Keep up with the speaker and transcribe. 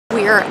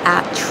here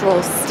at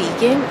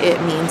Trollstigen.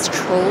 It means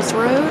Trolls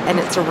Road, and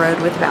it's a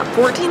road with about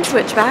 14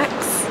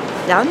 switchbacks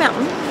down a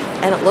mountain,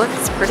 and it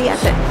looks pretty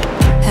epic.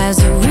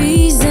 Has a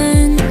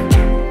reason,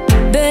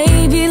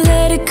 baby,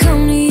 let it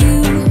come to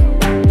you.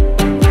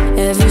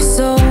 Every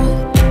soul,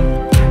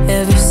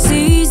 every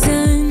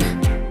season.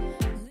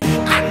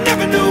 I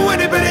never knew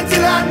anybody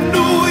till I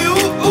knew you.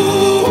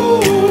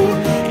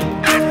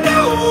 I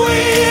know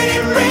when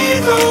it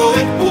rains or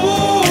it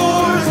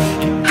pours.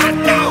 I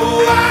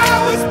know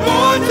I was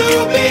born to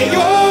be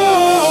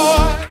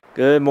yours.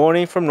 Good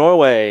morning from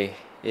Norway.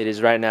 It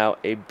is right now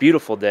a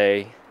beautiful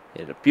day.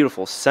 It's a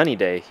beautiful sunny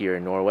day here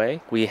in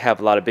Norway. We have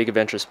a lot of big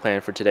adventures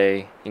planned for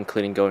today,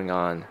 including going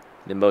on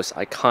the most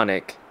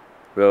iconic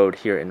road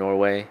here in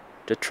Norway,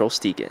 the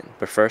Trollstigen.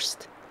 But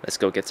first, let's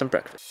go get some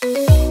breakfast.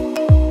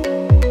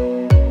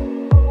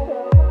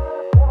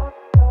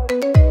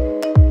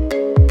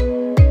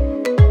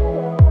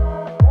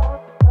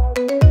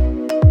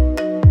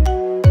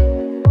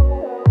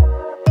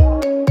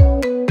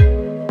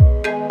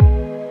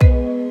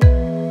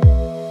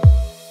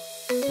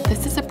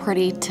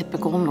 Pretty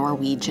typical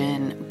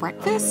Norwegian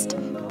breakfast.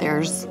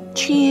 There's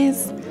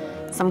cheese,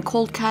 some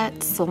cold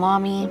cuts,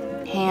 salami,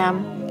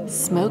 ham,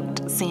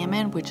 smoked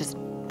salmon, which is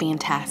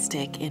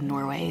fantastic in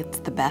Norway. It's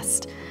the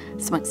best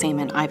smoked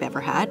salmon I've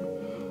ever had.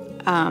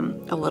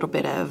 A little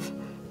bit of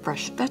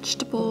fresh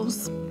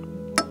vegetables,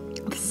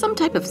 some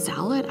type of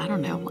salad, I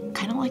don't know,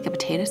 kind of like a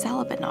potato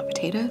salad, but not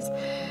potatoes.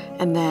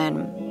 And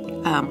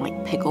then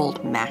like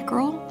pickled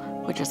mackerel,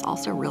 which is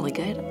also really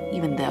good,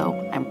 even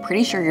though I'm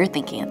pretty sure you're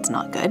thinking it's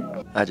not good.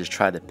 I just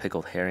tried the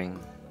pickled herring.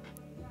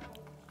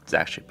 It's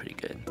actually pretty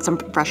good. Some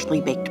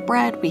freshly baked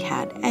bread. We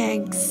had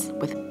eggs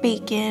with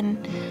bacon.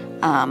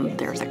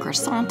 There's a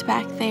croissant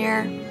back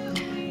there.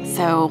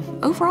 So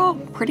overall,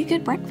 pretty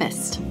good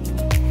breakfast.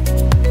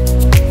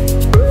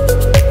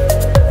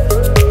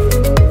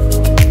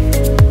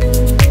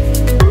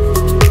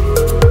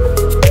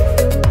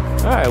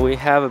 Alright, we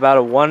have about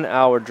a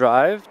 1-hour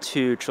drive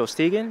to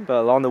Trollstigen, but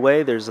along the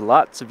way there's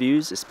lots of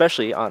views,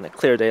 especially on a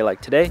clear day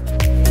like today.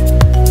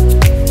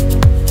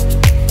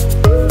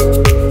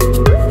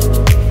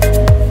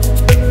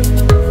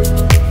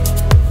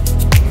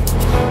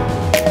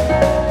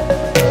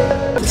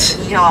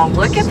 Y'all,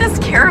 look at this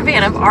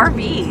caravan of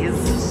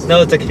RVs.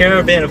 No, it's a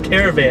caravan of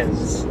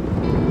caravans.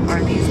 Are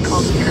these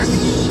called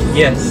caravans?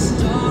 Yes.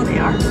 They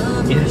are?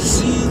 Yes.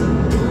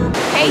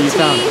 Hey T,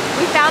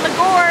 we found a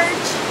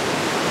gorge.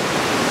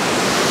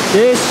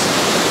 This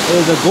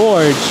is a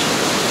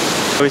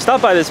gorge. We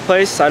stopped by this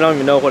place. I don't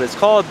even know what it's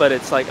called, but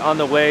it's like on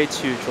the way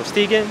to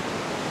Trollstigen.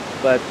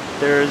 But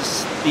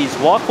there's these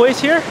walkways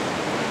here,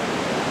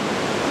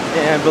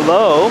 and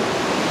below,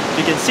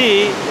 you can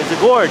see, is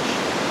a gorge.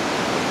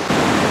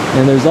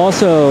 And there's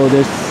also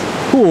this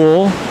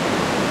cool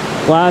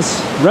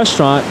glass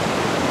restaurant,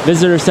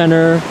 visitor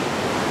center,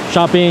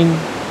 shopping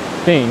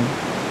thing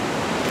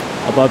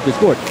above this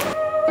gorge.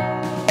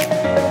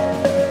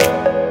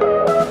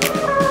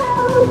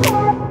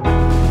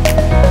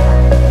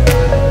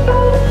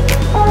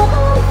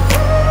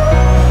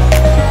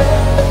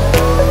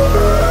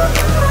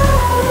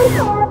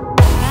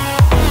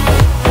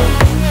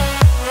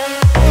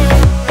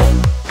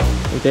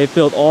 They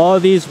built all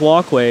these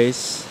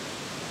walkways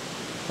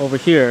over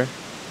here.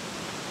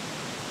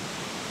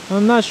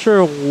 I'm not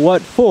sure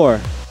what for.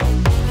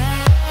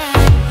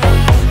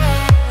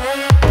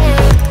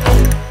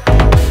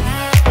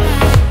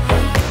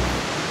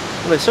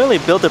 Well, they certainly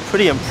built a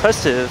pretty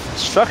impressive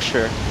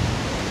structure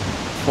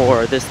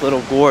for this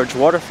little gorge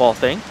waterfall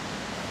thing.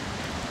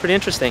 Pretty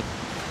interesting.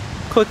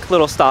 Quick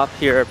little stop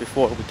here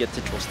before we get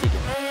to Trollstigen.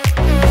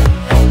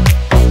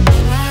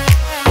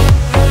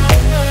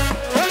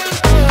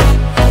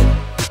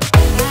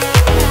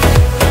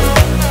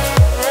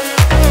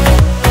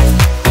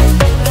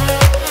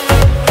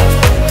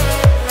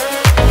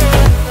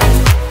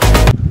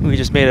 We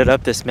just made it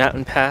up this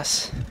mountain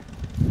pass.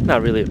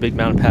 Not really a big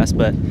mountain pass,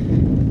 but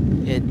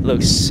it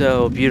looks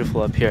so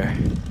beautiful up here.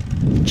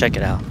 Check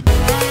it out.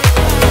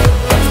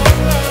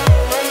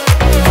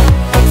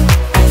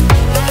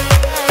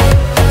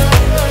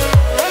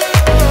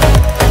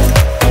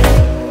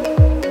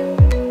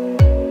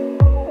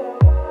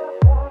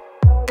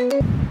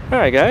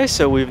 Alright guys,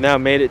 so we've now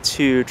made it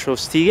to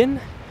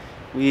Trollstigen.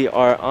 We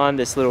are on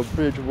this little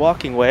bridge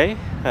walking way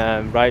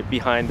right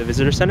behind the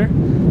visitor center.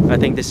 I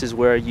think this is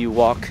where you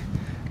walk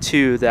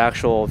to the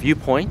actual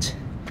viewpoint,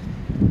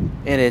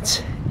 and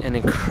it's an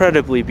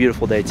incredibly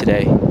beautiful day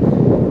today.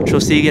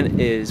 Trollstigen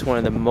is one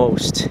of the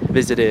most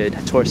visited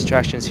tourist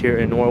attractions here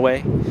in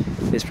Norway.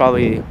 It's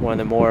probably one of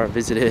the more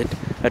visited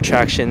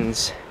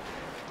attractions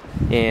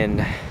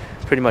in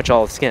pretty much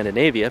all of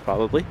Scandinavia,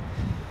 probably.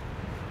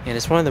 And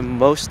it's one of the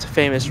most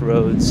famous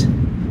roads,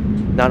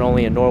 not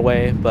only in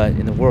Norway, but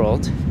in the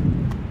world.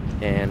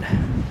 And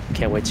I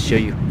can't wait to show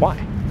you why.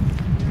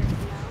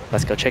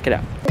 Let's go check it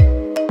out.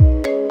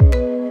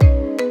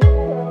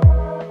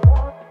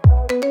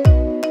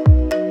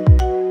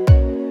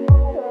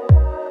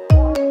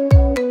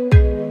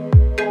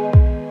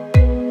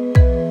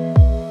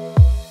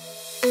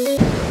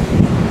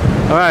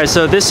 Alright,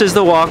 so this is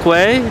the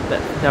walkway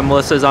that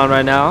Melissa's on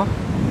right now.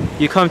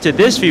 You come to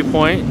this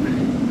viewpoint,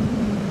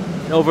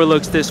 it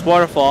overlooks this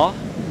waterfall,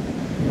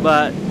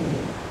 but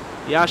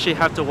you actually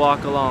have to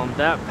walk along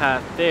that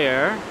path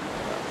there,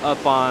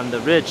 up on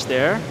the ridge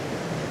there,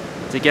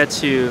 to get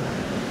to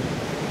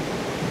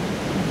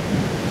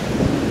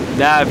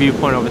that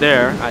viewpoint over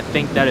there. I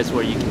think that is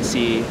where you can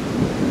see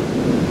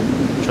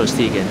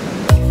Trollstigen.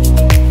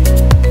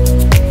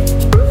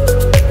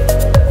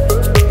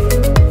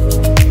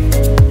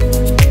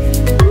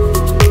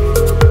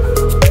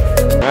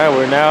 Alright,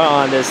 we're now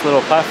on this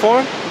little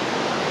platform.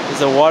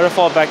 There's a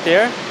waterfall back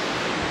there,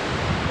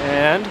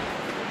 and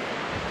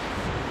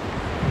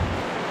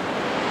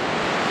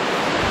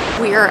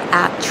we are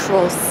at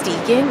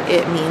Trollstigen.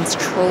 It means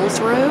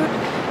Trolls Road,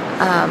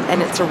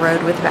 and it's a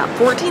road with about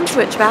 14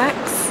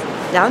 switchbacks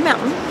down the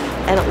mountain,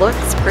 and it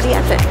looks pretty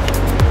epic.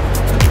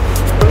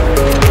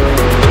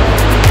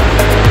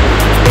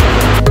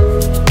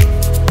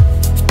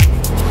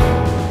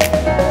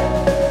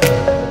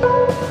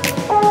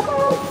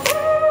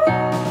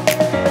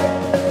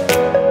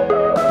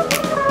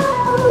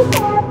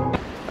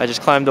 I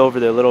just climbed over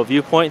the little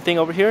viewpoint thing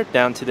over here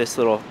down to this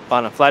little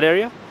bottom flat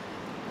area,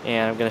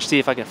 and I'm gonna see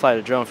if I can fly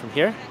the drone from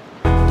here.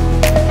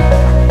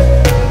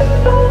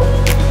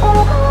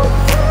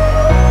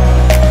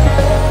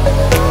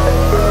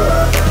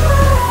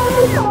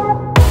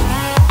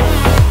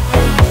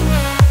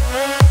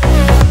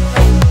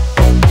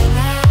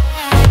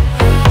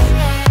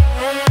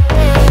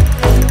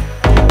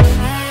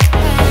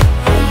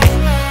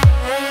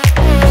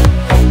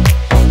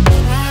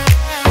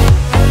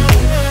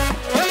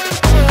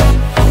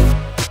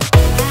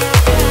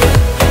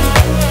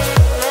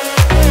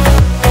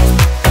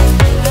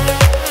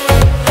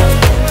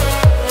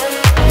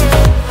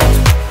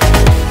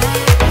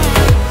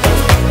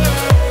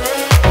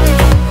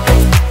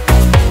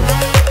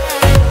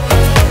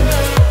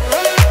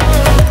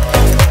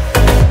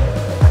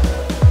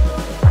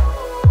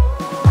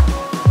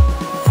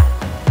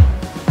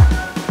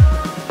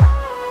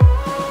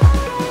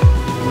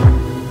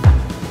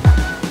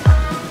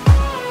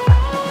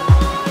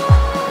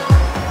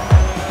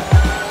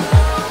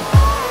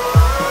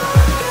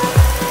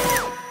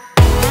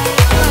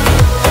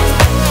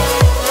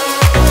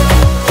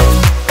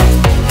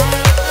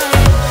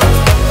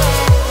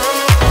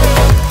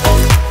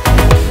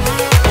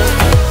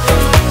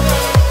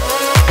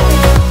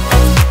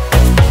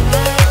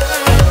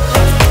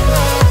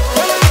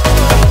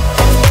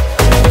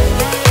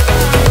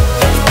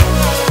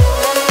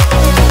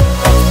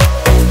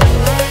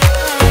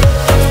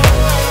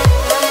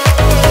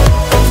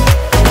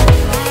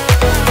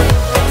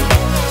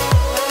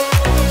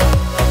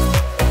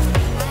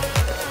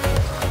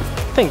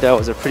 I think that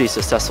was a pretty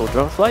successful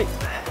drone flight.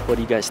 What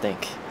do you guys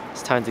think?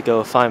 It's time to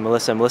go find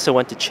Melissa. Melissa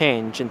went to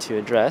change into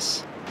a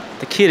dress.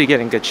 The key to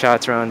getting good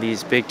shots around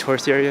these big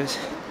tourist areas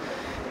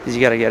is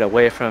you gotta get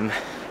away from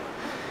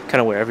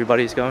kind of where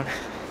everybody's going.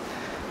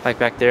 Like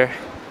back there,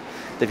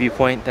 the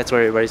viewpoint, that's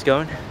where everybody's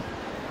going.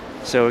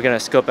 So we're gonna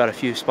scope out a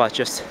few spots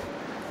just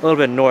a little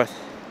bit north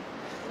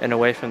and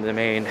away from the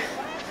main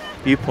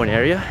viewpoint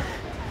area.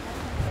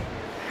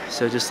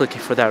 So just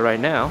looking for that right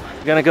now.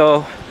 We're gonna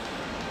go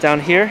down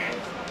here.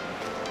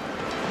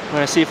 I'm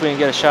gonna see if we can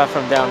get a shot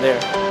from down there.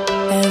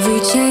 Every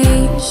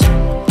change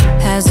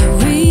has a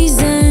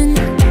reason.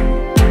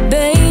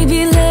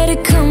 Baby, let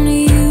it come to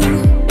you.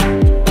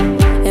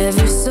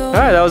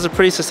 Alright, that was a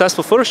pretty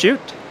successful photo shoot.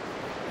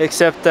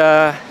 Except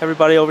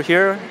everybody over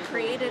here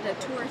Created a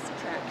tourist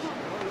attraction.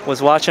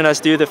 was watching us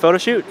do the photo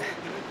shoot.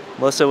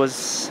 Melissa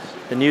was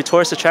the new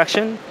tourist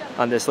attraction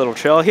on this little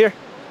trail here.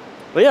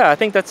 But yeah, I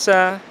think that's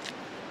a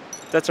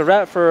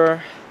wrap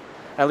for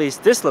at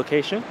least this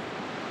location.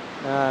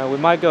 We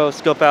might go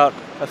scope out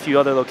a few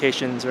other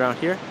locations around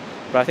here,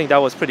 but I think that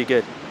was pretty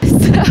good.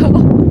 So,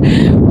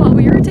 while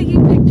we were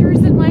taking pictures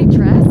in my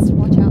dress,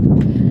 watch out,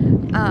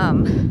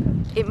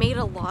 it made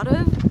a lot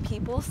of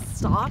people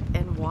stop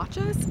and watch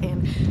us,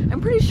 and I'm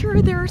pretty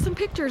sure there are some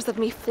pictures of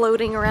me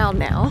floating around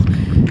now.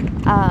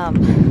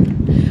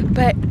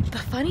 But the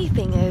funny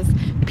thing is,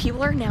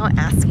 people are now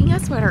asking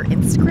us what our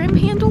Instagram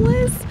handle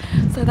is,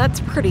 so that's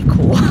pretty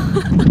cool.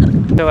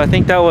 So I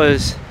think that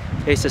was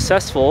a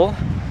successful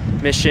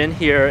mission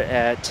here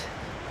at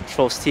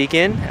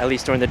Trollstigen, at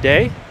least during the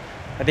day.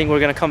 I think we're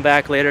gonna come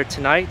back later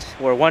tonight,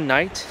 or one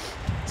night,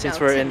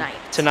 since we're tonight.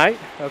 Tonight,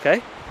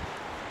 okay,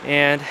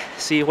 and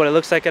see what it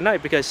looks like at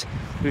night, because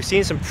we've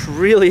seen some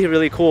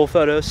really cool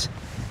photos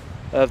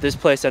of this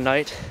place at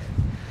night,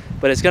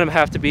 but it's gonna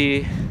have to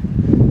be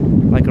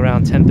like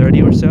around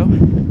 10:30 or so.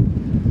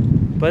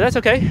 But that's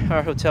okay.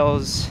 Our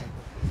hotel's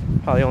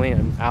probably only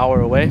an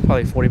hour away,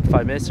 probably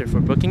 45 minutes if we're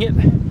booking it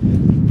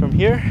from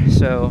here,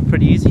 so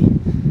pretty easy.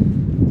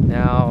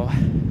 Now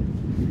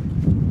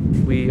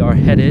we are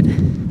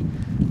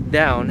headed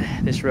down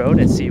this road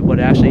and see what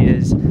it actually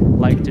is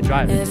like to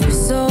drive it. Every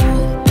soul,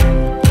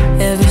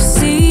 every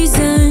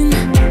season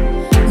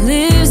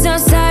lives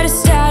outside of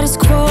status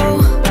quo.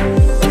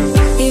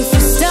 If we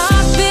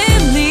stop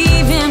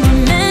believing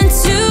we're meant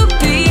to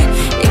be,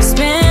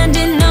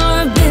 expanding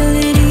our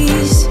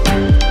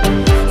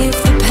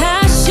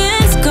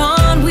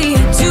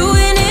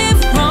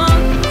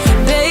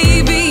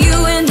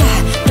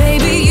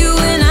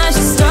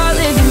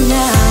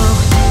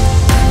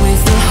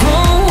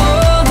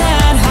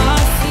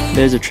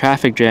There's a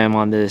traffic jam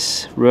on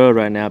this road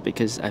right now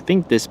because I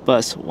think this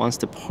bus wants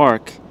to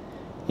park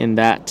in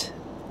that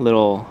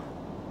little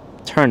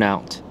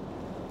turnout,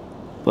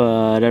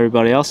 but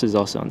everybody else is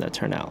also on that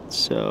turnout.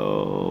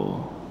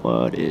 So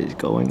what is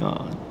going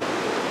on?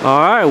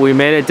 All right, we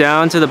made it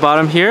down to the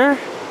bottom here,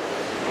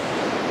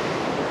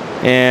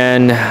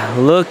 and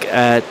look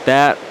at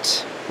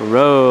that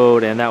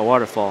road and that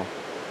waterfall.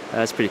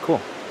 That's pretty cool.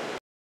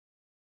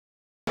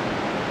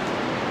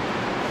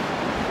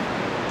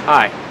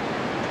 Hi.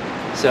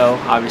 So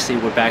obviously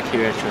we're back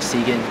here at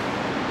Trollstigen.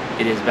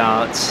 It is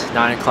about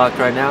 9 o'clock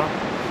right now.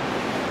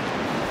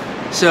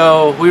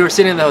 So we were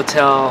sitting in the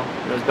hotel.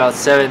 It was about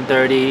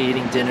 7:30,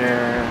 eating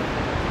dinner,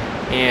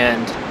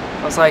 and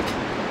I was like,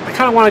 I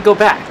kind of want to go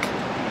back.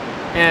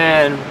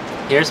 And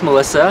here's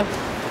Melissa.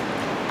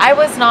 I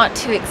was not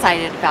too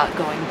excited about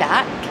going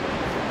back.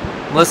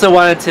 Melissa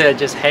wanted to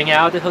just hang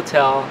out at the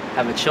hotel,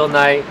 have a chill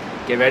night,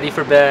 get ready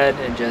for bed,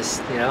 and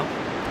just, you know,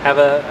 have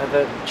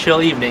a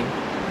chill evening.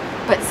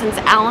 But since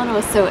Alan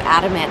was so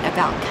adamant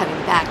about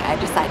coming back, I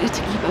decided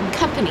to keep him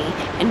company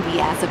and be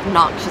as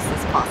obnoxious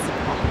as possible.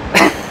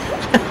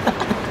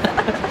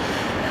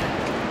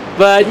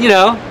 But, you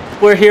know,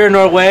 we're here in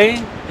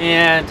Norway,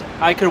 and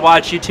I could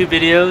watch YouTube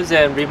videos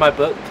and read my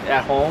book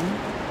at home.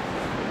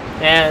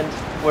 And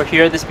we're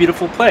here at this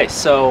beautiful place,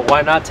 so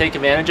why not take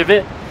advantage of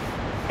it?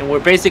 And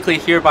we're basically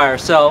here by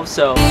ourselves,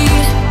 so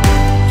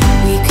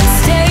We could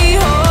stay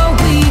or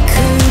we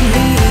could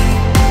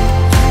leave.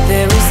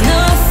 There is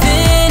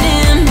nothing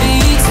in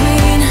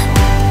between.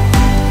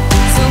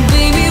 So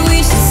baby, we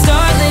should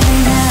start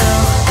living now.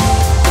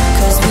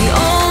 'Cause we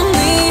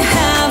only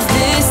have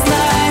this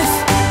life.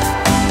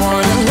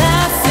 Wanna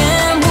laugh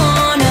and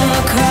wanna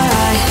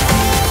cry.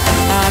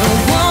 I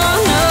don't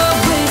wanna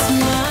waste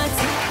my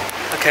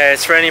time. okay,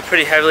 it's raining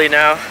pretty heavily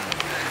now.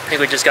 I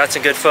think we just got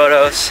some good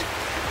photos.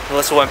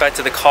 Melissa went back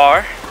to the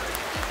car,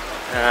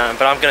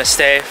 but I'm gonna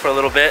stay for a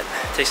little bit,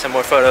 take some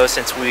more photos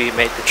since we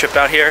made the trip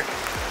out here.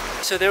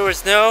 So there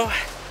was no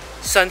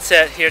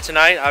sunset here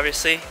tonight,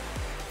 obviously.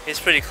 It's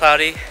pretty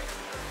cloudy,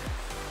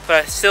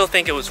 but I still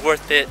think it was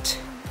worth it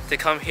to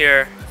come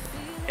here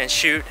and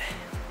shoot,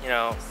 you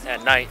know,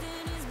 at night,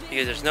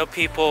 because there's no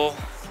people.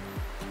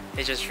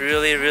 It's just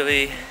really,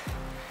 really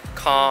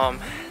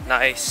calm,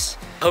 nice.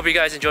 I hope you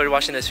guys enjoyed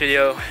watching this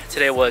video.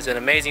 Today was an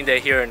amazing day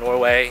here in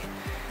Norway.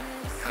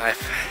 I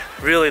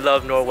really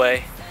love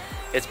Norway.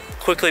 It's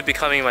quickly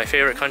becoming my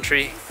favorite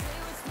country.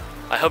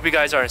 I hope you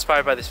guys are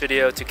inspired by this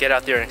video to get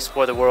out there and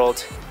explore the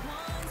world.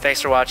 Thanks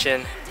for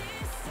watching,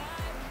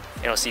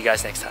 and I'll see you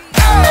guys next time.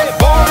 I'm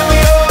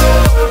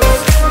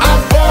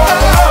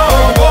born